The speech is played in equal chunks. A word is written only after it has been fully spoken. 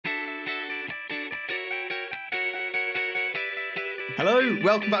Hello,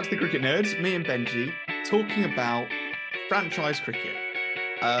 welcome back to the Cricket Nerds. Me and Benji talking about franchise cricket.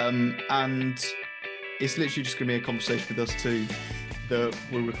 And it's literally just going to be a conversation with us two that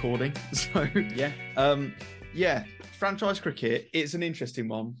we're recording. So, Yeah. yeah, franchise cricket, it's an interesting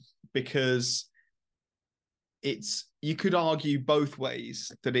one because you could argue both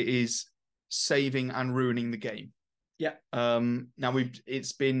ways that it is saving and ruining the game. Yeah. Now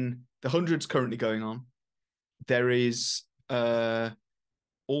it's been the hundreds currently going on. There is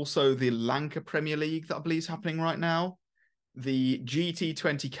also the Lanka Premier League that I believe is happening right now. The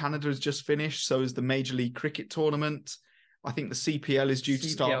GT20 Canada has just finished, so is the Major League Cricket Tournament. I think the CPL is due to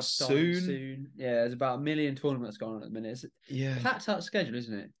start soon. Yeah, there's about 1 million tournaments going on at the minute. It's Yeah, packed out schedule,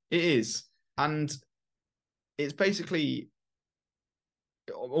 isn't it? it is. And it's basically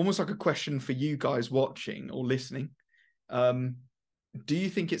almost like a question for you guys watching or listening. Do you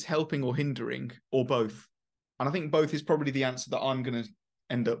think it's helping or hindering or both? And I think both is probably the answer that I'm going to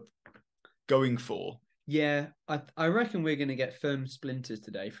end up going for. Yeah, I reckon we're going to get firm splinters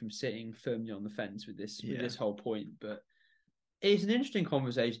today from sitting firmly on the fence with this whole point. But it's an interesting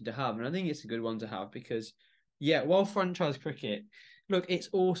conversation to have, and I think it's a good one to have because, yeah, while franchise cricket, look, it's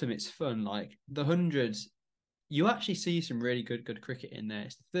awesome, it's fun. Like the hundreds, you actually see some really good cricket in there.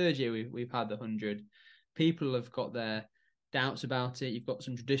 It's the third year we've had the 100. People have got their doubts about it. You've got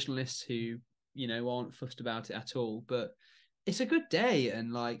some traditionalists who aren't fussed about it at all. But it's a good day,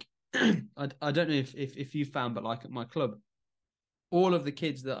 and like I don't know if you found, but like at my club, all of the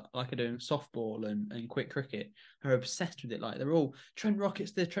kids that like are doing softball and quick cricket are obsessed with it. Like they're all Trent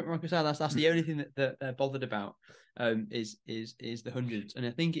Rockets this, Trent Rockets that. That's the only thing that they're bothered about. Is the hundreds, and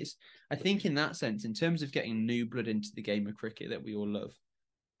I think in that sense, in terms of getting new blood into the game of cricket that we all love,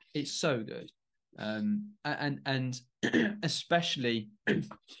 it's so good. And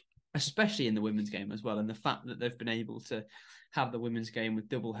especially in the women's game as well, and the fact that they've been able to have the women's game with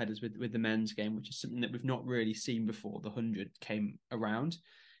double headers with the men's game, which is something that we've not really seen before the 100 came around.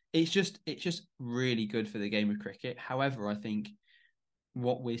 It's just really good for the game of cricket. However, I think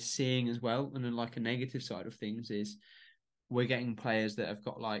what we're seeing as well, and then like a negative side of things, is we're getting players that have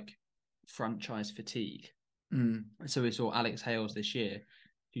got like franchise fatigue. So we saw Alex Hales this year,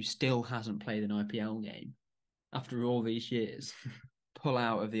 who still hasn't played an IPL game after all these years, pull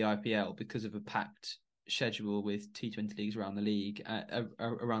out of the IPL because of a packed schedule with T20 leagues around the league,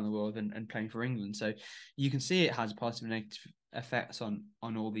 around the world, and playing for England. So you can see it has positive and negative effects on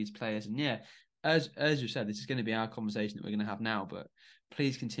all these players. And yeah, as you said, this is going to be our conversation that we're going to have now, but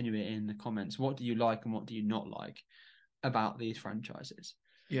please continue it in the comments. What do you like and what do you not like about these franchises?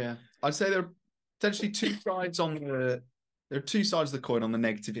 Yeah, I'd say there are potentially two sides there are two sides of the coin on the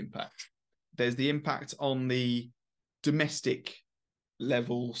negative impact. There's the impact on the domestic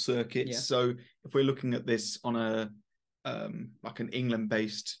level circuits. Yeah. So if we're looking at this on a like an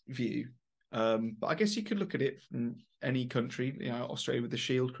England-based view, but I guess you could look at it from any country. Australia with the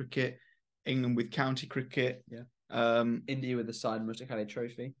Shield cricket, England with county cricket, India with the Side Mushtaq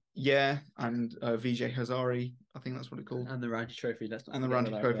Trophy, and Vijay Hazare, I think that's what it's called, and the Ranji Trophy. And the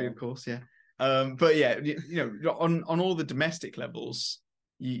Ranji Trophy, of course, yeah. But yeah, on all the domestic levels,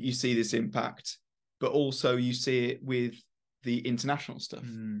 you see this impact, but also you see it with the international stuff.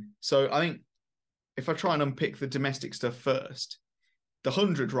 So I think if I try and unpick the domestic stuff first, the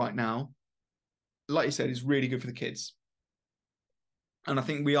 100 right now, like you said, is really good for the kids. And I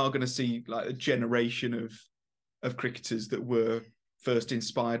think we are going to see like a generation of cricketers that were first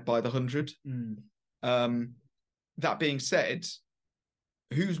inspired by the 100. That being said,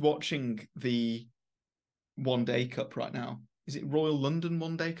 who's watching the One Day Cup right now? Is it Royal London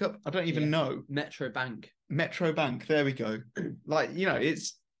One Day Cup? I don't even know. Metro Bank. There we go. Like,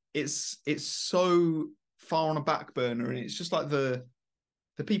 it's so far on a back burner, and it's just like the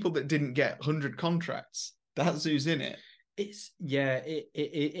people that didn't get 100 contracts. That's who's in it. It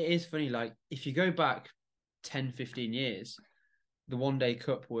is funny. Like if you go back 10, 15 years, the One Day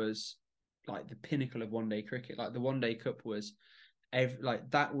Cup was like the pinnacle of one day cricket. Like the One Day Cup was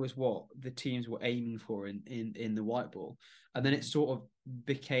that was what the teams were aiming for in the white ball, and then it sort of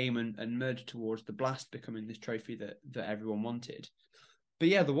became and merged towards the Blast becoming this trophy that everyone wanted. But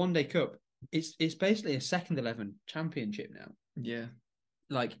yeah, the One Day Cup, it's basically a second 11 championship now. Yeah,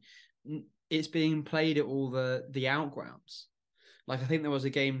 like it's being played at all the outgrounds. Like I think there was a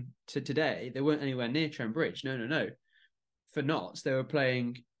game today. They weren't anywhere near Trent Bridge. No. For Notts, they were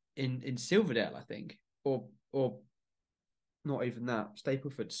playing in Silverdale, I think, or not even that,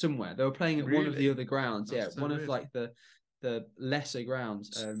 Stapleford, somewhere. They were playing at one of the other grounds. That's one of like the lesser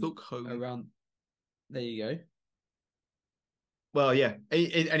grounds around. There you go. Well, yeah.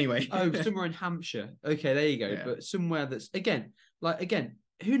 Anyway. Oh, somewhere in Hampshire. Okay, there you go. Yeah. But somewhere that's again,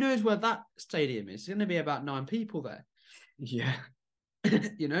 who knows where that stadium is? It's going to be about 9 people there. Yeah.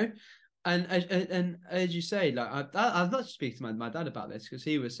 You know, and as you say, like I'd like to speak to my dad about this, because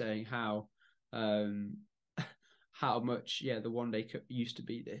he was saying how much the One Day Cup used to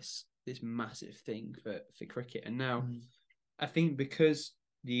be this massive thing for cricket, and now I think because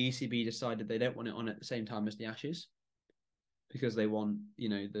the ECB decided they don't want it on at the same time as the Ashes, because they want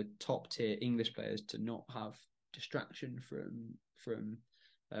the top tier English players to not have distraction from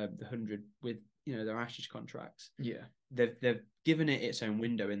the 100 with their Ashes contracts. Yeah, they've given it its own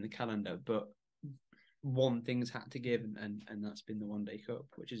window in the calendar, but one thing's had to give, and that's been the One Day Cup,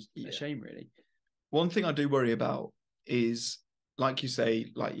 which is a shame, really. One thing I do worry about is, like you say,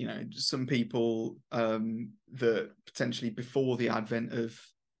 some people that potentially before the advent of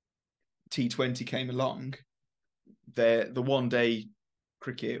T20 came along, the one day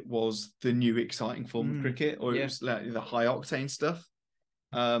cricket was the new exciting form of cricket, or it was like the high octane stuff.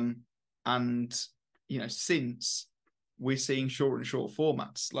 And since we're seeing short and short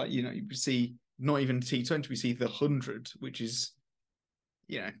formats, like you see not even T20, we see the 100, which is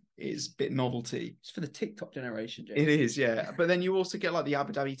is a bit novelty. It's for the TikTok generation, James. It is, yeah. But then you also get like the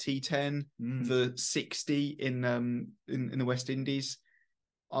Abu Dhabi T10, the 60 in the West Indies.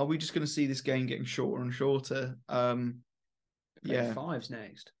 Are we just going to see this game getting shorter and shorter? Fives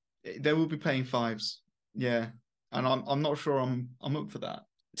next. They will be playing fives, yeah. And I'm not sure I'm up for that.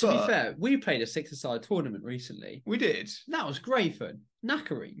 To be fair, we played a 6-a-side tournament recently. We did. That was great fun.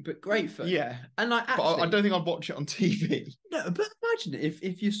 Knackering, but great fun. Yeah. And actually, but I don't think I'd watch it on TV. No, but imagine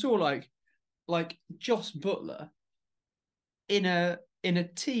if you saw like Joss Butler in a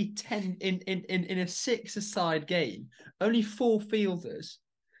T10 in a 6-a-side game, only 4 fielders.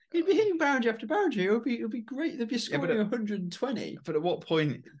 He'd be hitting boundary after boundary. It would be great. They'd be scoring 120. But at what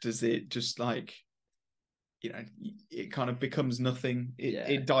point does it just it kind of becomes nothing?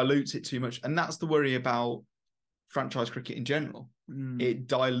 It dilutes it too much, and that's the worry about franchise cricket in general. It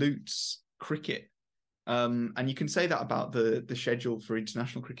dilutes cricket, and you can say that about the schedule for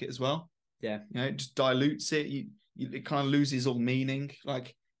international cricket as well. Yeah, it just dilutes it. It kind of loses all meaning.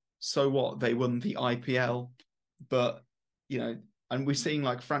 Like, so what? They won the IPL, but and we're seeing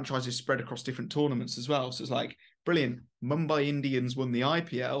like franchises spread across different tournaments as well. So it's like, brilliant. Mumbai Indians won the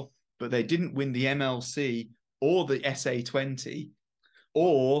IPL, but they didn't win the MLC or the SA20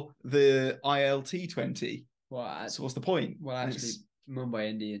 or the ILT20. Well, so what's the point? Well, actually, Mumbai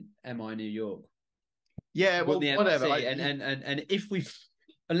Indian, MI New York. Yeah, well, whatever. And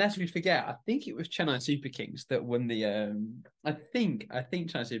unless we forget, I think it was Chennai Super Kings that won the. I think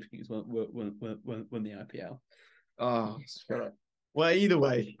Chennai Super Kings won the IPL. Oh, well, either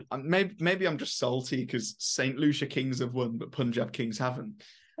way, maybe I'm just salty because St. Lucia Kings have won, but Punjab Kings haven't.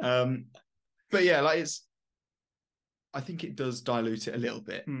 But yeah, I think it does dilute it a little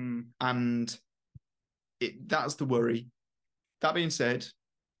bit, and that's the worry. That being said,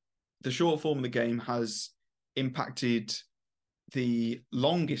 the short form of the game has impacted the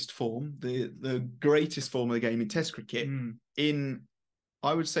longest form, the greatest form of the game in Test cricket, in,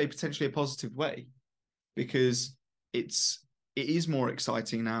 I would say, potentially a positive way, because it is more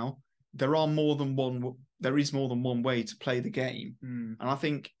exciting now. There is more than one way to play the game, and I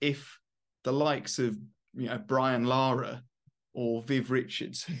think if the likes of Brian Lara or Viv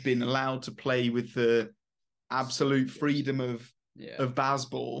Richards had been allowed to play with the absolute freedom of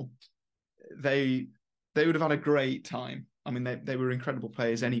baseball, they would have had a great time. I mean, they were incredible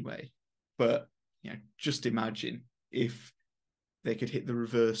players anyway, but just imagine if they could hit the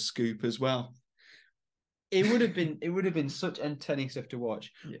reverse scoop as well. It would have been such entertaining stuff to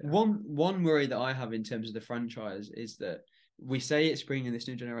watch. Yeah. One worry that I have in terms of the franchise is that we say it's bringing this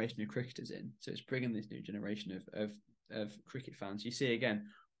new generation of cricketers in, so it's bringing this new generation of cricket fans. You see again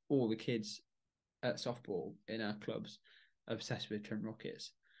all the kids at softball in our clubs obsessed with Trent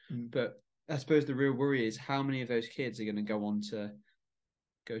Rockets, but I suppose the real worry is how many of those kids are going to go on to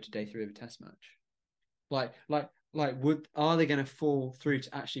go to day 3 of a Test match. Are they going to fall through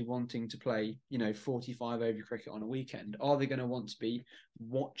to actually wanting to play 45 over cricket on a weekend? Are they going to want to be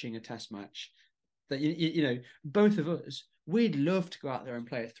watching a Test match? That both of us, we'd love to go out there and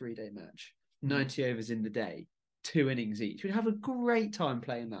play a 3-day match, 90 overs in the day, 2 innings each. We'd have a great time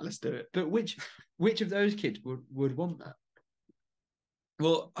playing that. Let's do it. But which of those kids would want that?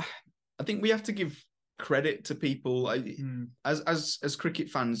 Well, I think we have to give credit to people. As cricket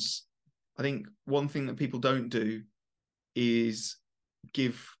fans, I think one thing that people don't do is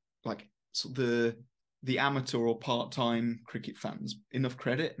give the amateur or part-time cricket fans enough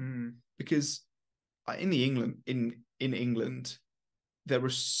credit, because in in England, there are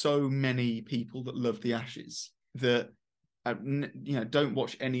so many people that love the Ashes that don't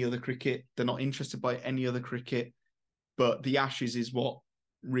watch any other cricket. They're not interested by any other cricket, but the Ashes is what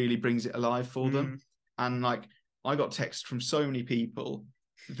really brings it alive for them. And like, I got texts from so many people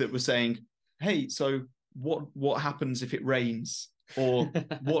that were saying, hey, so what happens if it rains? Or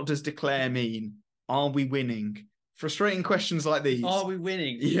what does declare mean? Are we winning? Frustrating questions like these. Are we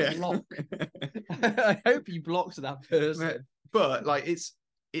winning? Yeah. Block. I hope you blocked that person. But like,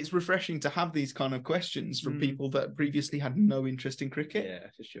 it's refreshing to have these kind of questions from people that previously had no interest in cricket. Yeah,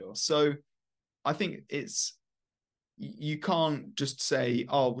 for sure. So I think you can't just say,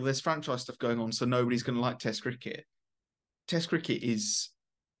 oh, well, there's franchise stuff going on, so nobody's going to like Test cricket. Test cricket is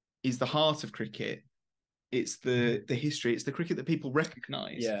the heart of cricket. It's the history. It's the cricket that people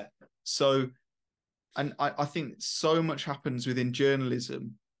recognise. Yeah. So, and I think so much happens within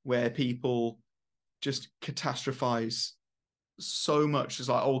journalism where people just catastrophize so much. It's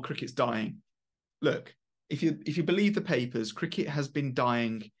like, oh, cricket's dying. Look, if you believe the papers, cricket has been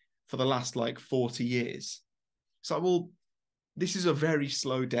dying for the last like 40 years. It's like, well, this is a very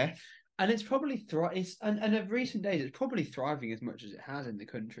slow death. And it's probably and of recent days, it's probably thriving as much as it has in the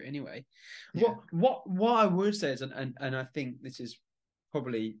country anyway. Yeah. What I would say is, and I think this is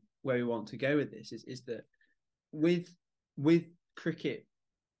probably where we want to go with this, is that with cricket,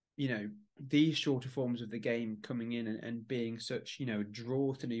 these shorter forms of the game coming in and being such, a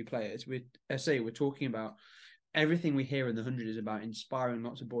draw to new players. We're talking about everything we hear in the 100 is about inspiring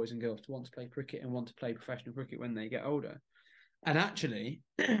lots of boys and girls to want to play cricket and want to play professional cricket when they get older. And actually,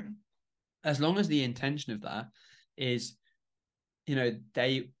 as long as the intention of that is,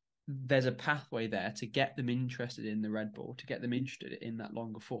 there's a pathway there to get them interested in the red ball, to get them interested in that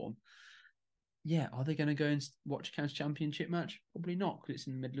longer form. Yeah, are they going to go and watch a county championship match? Probably not, because it's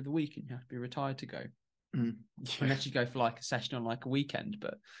in the middle of the week and you have to be retired to go. Yeah. Unless you go for like a session on like a weekend.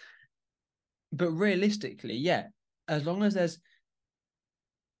 But realistically, yeah, as long as there's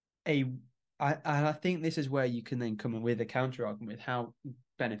I think this is where you can then come in with a counter argument with how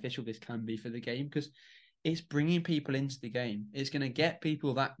beneficial this can be for the game, because it's bringing people into the game. It's going to get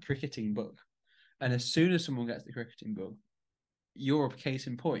people that cricketing bug. And as soon as someone gets the cricketing bug, you're a case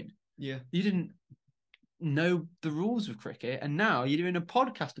in point. Yeah. You didn't know the rules of cricket, and now you're doing a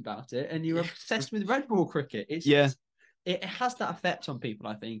podcast about it, and you're obsessed with red ball cricket. It has that effect on people,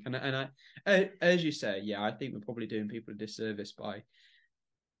 I think. And I, as you say, yeah, I think we're probably doing people a disservice by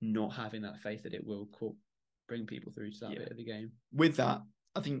not having that faith that it will bring people through to that bit of the game. With that,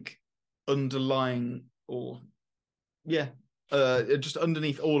 I think underlying just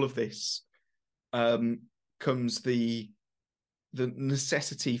underneath all of this comes the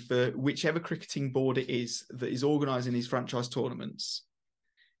necessity for whichever cricketing board it is that is organising these franchise tournaments.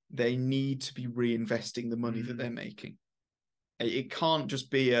 They need to be reinvesting the money that they're making. It can't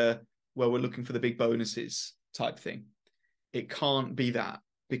just be we're looking for the big bonuses type thing. It can't be that,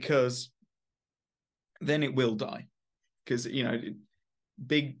 because then it will die. Because,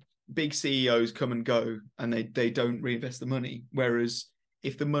 big CEOs come and go and they don't reinvest the money. Whereas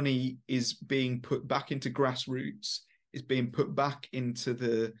if the money is being put back into grassroots, is being put back into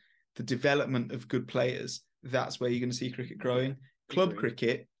the development of good players, that's where you're going to see cricket growing. Club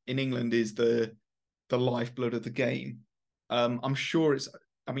cricket in England is the lifeblood of the game. I'm sure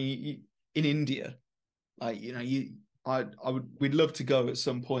in India, we'd love to go at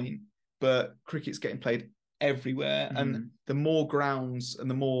some point, but cricket's getting played everywhere. And the more grounds and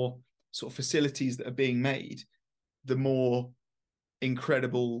the more sort of facilities that are being made, the more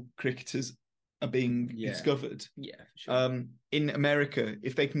incredible cricketers are being discovered. Yeah, for sure. In America,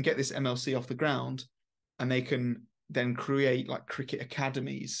 if they can get this MLC off the ground and they can then create like cricket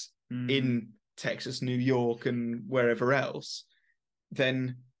academies in Texas, New York, and wherever else,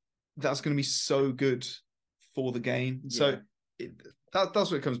 then that's going to be so good for the game. Yeah. So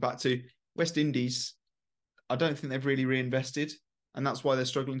that's what it comes back to. West Indies, I don't think they've really reinvested, and that's why they're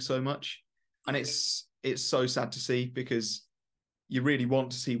struggling so much. And it's so sad to see, because you really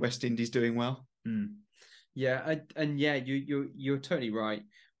want to see West Indies doing well. Yeah, you're totally right,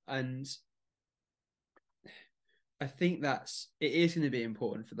 and I think it is going to be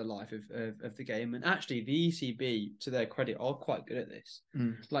important for the life of the game. And actually, the ECB, to their credit, are quite good at this.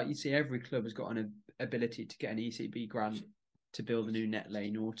 Like, you see, every club has got an ability to get an ECB grant to build a new net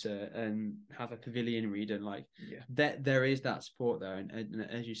lane or to have a pavilion redone. There is that support there, and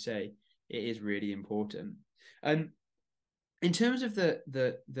as you say, it is really important. In terms of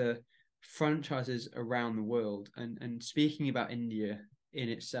the franchises around the world, and speaking about India in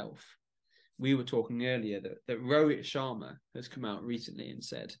itself, we were talking earlier that Rohit Sharma has come out recently and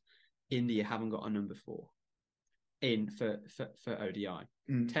said India haven't got a number 4. for ODI.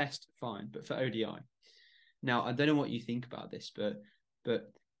 Test, fine, but for ODI. Now, I don't know what you think about this, but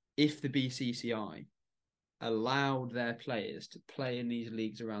if the BCCI allowed their players to play in these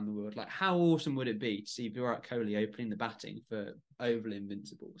leagues around the world, like how awesome would it be to see Virat Kohli opening the batting for Oval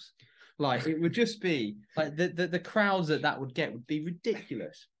Invincibles? Like it would just be like the crowds that would get would be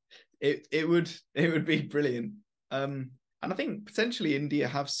ridiculous. It would be brilliant. And I think potentially India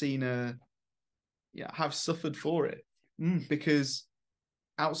have have suffered for it because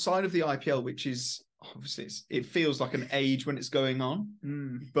outside of the IPL, which is obviously it feels like an age when it's going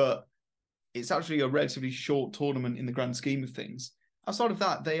on, but it's actually a relatively short tournament in the grand scheme of things. Outside of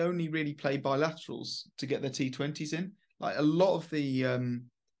that, they only really play bilaterals to get their T20s in. Like a lot of the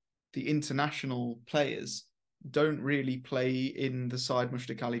international players don't really play in the Syed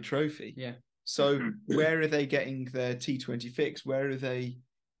Mushtaq Ali Trophy. Yeah. So where are they getting their T20 fix? Where are they,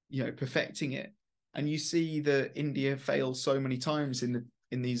 perfecting it? And you see that India fails so many times in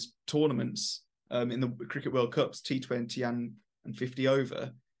these tournaments, in the Cricket World Cups, T20 and 50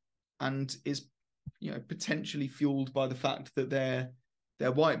 over. And is, potentially fueled by the fact that their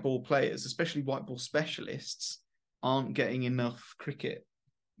white ball players, especially white ball specialists, aren't getting enough cricket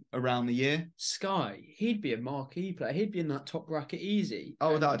around the year. Sky, he'd be a marquee player. He'd be in that top bracket easy.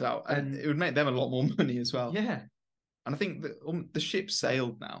 Oh, without a doubt. And it would make them a lot more money as well. Yeah. And I think that the ship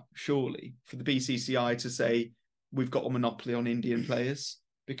sailed now, surely, for the BCCI to say, we've got a monopoly on Indian players,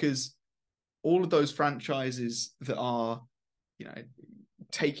 because all of those franchises that are,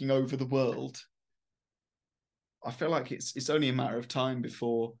 taking over the world, I feel like it's only a matter of time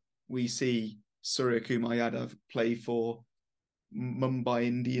before we see Surya Kumar Yadav play for Mumbai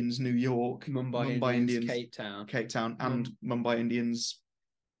Indians, New York, Mumbai Indians, Cape Town, and Mumbai Indians,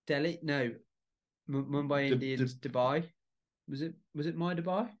 Delhi. No, Mumbai Indians, Dubai. Was it my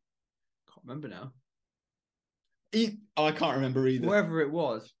Dubai? Can't remember now. I can't remember either. Wherever it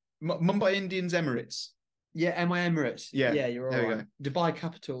was, Mumbai Indians, Emirates. Yeah, MI Emirates. Yeah, you're all right. Dubai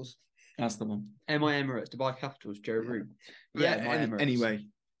Capitals. That's the one. MI Emirates, Dubai Capitals, Joe Root. Anyway,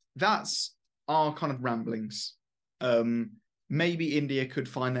 that's our kind of ramblings. Maybe India could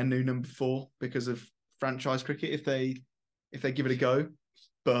find their new number 4 because of franchise cricket if they give it a go.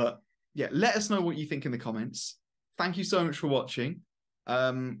 But yeah, let us know what you think in the comments. Thank you so much for watching.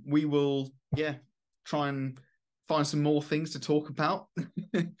 We will try and find some more things to talk about.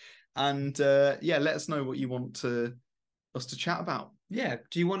 And let us know what you want us to chat about. Yeah.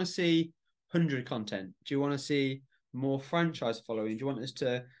 Do you want to see 100 content? Do you want to see more franchise following? Do you want us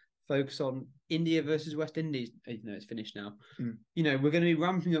to focus on India versus West Indies? Even though it's finished now. We're going to be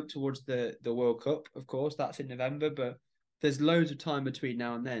ramping up towards the World Cup, of course. That's in November, but there's loads of time between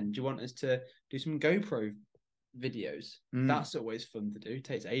now and then. Do you want us to do some GoPro videos? That's always fun to do. It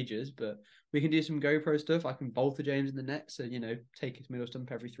takes ages, but we can do some GoPro stuff. I can bowl to James in the net, so take his middle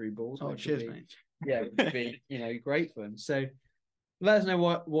stump every 3 balls. Oh, cheers, mate. Yeah, it would be great fun. So let us know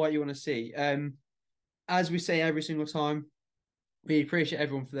what you want to see. As we say every single time, we appreciate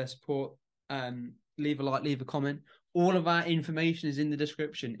everyone for their support. Leave a like, leave a comment. All of our information is in the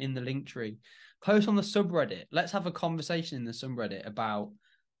description, in the link tree. Post on the subreddit. Let's have a conversation in the subreddit about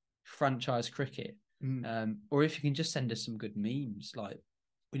franchise cricket. Or if you can just send us some good memes, like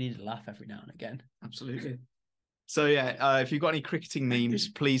we need to laugh every now and again. Absolutely. So if you've got any cricketing memes,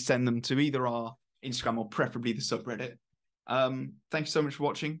 please send them to either our Instagram or preferably the subreddit. Thank you so much for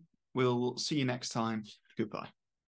watching. We'll see you next time. Goodbye.